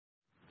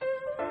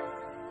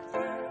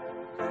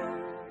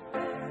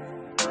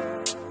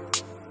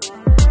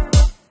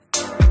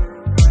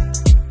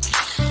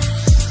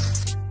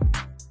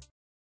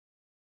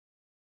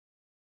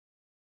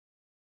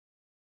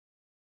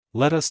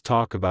Let us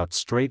talk about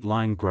straight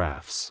line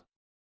graphs.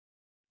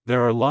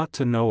 There are a lot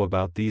to know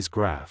about these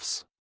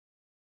graphs.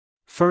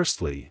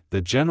 Firstly,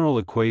 the general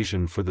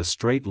equation for the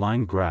straight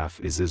line graph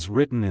is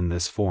written in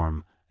this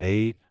form: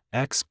 a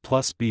x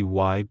plus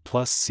by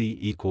plus c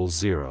equals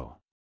 0.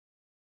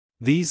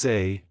 These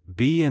a,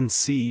 b and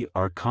c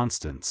are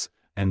constants,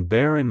 and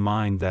bear in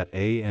mind that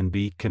a and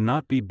b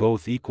cannot be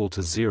both equal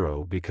to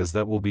 0 because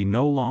that will be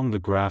no longer the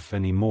graph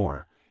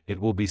anymore, it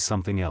will be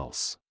something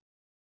else.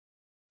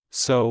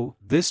 So,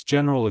 this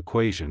general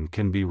equation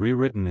can be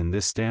rewritten in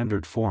this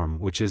standard form,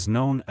 which is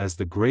known as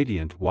the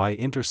gradient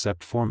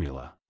y-intercept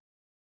formula.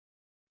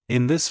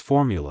 In this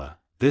formula,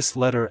 this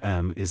letter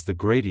m is the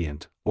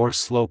gradient, or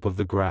slope of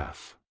the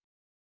graph,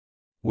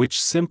 which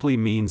simply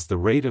means the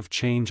rate of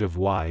change of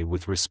y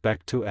with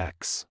respect to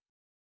x.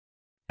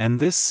 And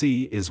this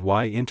c is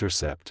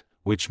y-intercept,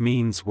 which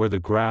means where the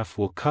graph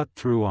will cut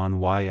through on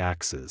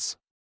y-axis.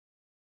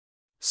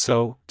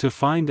 So, to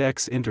find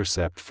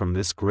x-intercept from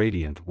this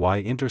gradient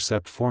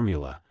y-intercept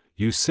formula,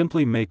 you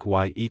simply make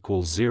y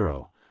equals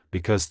 0,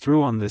 because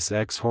through on this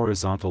x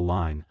horizontal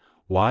line,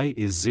 y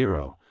is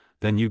 0,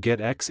 then you get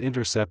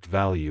x-intercept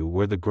value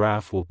where the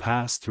graph will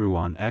pass through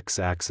on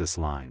x-axis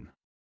line.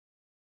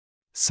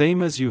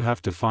 Same as you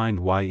have to find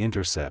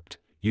y-intercept,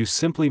 you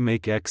simply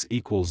make x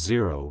equals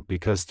 0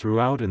 because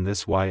throughout in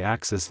this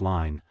y-axis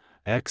line,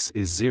 x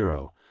is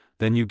 0,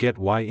 then you get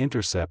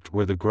y-intercept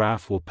where the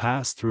graph will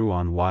pass through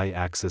on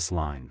y-axis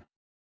line.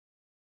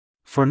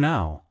 For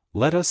now,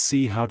 let us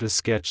see how to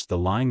sketch the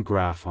line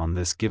graph on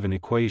this given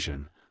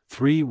equation,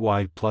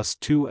 3y plus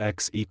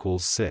 2x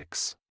equals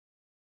 6.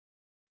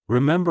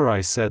 Remember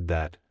I said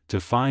that, to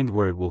find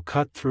where it will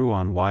cut through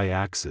on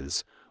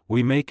y-axis,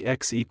 we make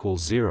x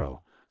equals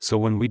 0, so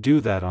when we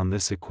do that on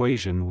this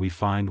equation we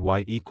find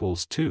y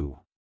equals 2.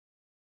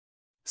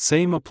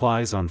 Same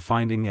applies on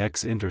finding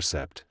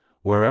x-intercept.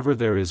 Wherever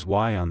there is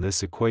y on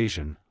this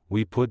equation,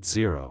 we put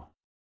 0.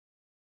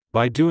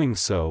 By doing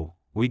so,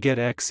 we get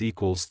x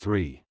equals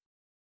 3.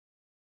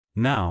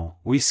 Now,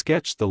 we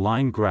sketch the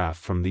line graph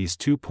from these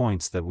 2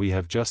 points that we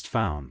have just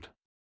found.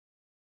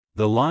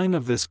 The line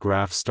of this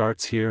graph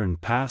starts here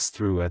and pass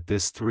through at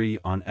this 3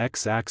 on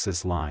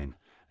x-axis line,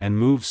 and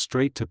moves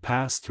straight to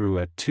pass through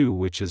at 2,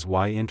 which is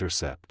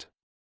y-intercept.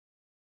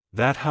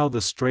 That's how the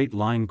straight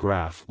line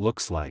graph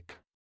looks like.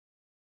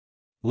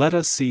 Let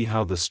us see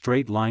how the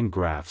straight line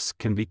graphs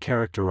can be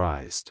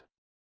characterized.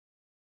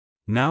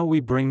 Now we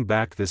bring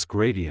back this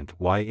gradient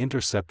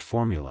y-intercept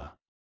formula.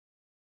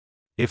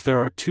 If there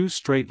are two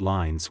straight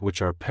lines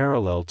which are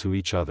parallel to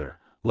each other,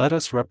 let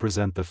us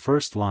represent the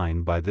first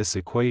line by this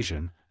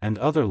equation, and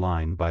other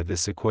line by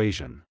this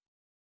equation.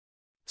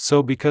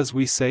 So because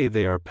we say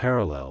they are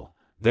parallel,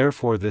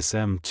 therefore this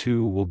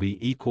m2 will be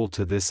equal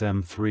to this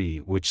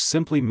m3, which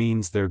simply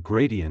means their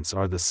gradients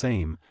are the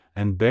same,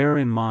 and bear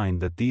in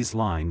mind that these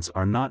lines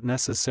are not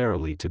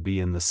necessarily to be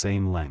in the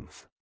same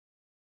length.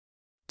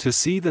 To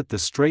see that the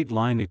straight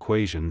line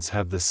equations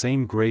have the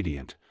same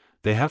gradient,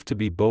 they have to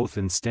be both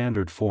in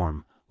standard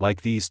form,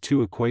 like these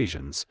two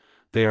equations,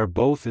 they are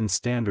both in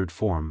standard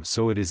form,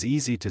 so it is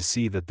easy to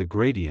see that the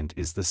gradient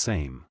is the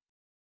same.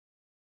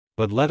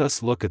 But let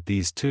us look at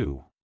these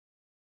two.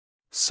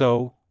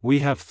 So, we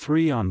have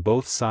 3 on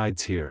both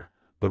sides here,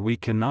 but we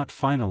cannot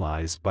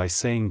finalize by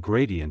saying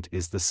gradient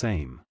is the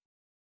same.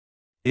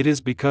 It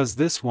is because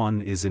this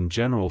one is in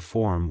general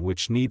form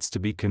which needs to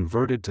be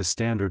converted to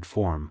standard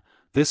form,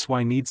 this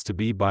y needs to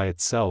be by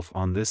itself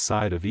on this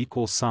side of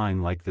equal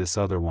sign like this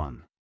other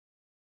one.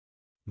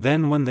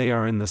 Then when they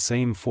are in the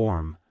same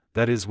form,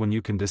 that is when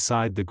you can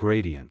decide the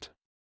gradient.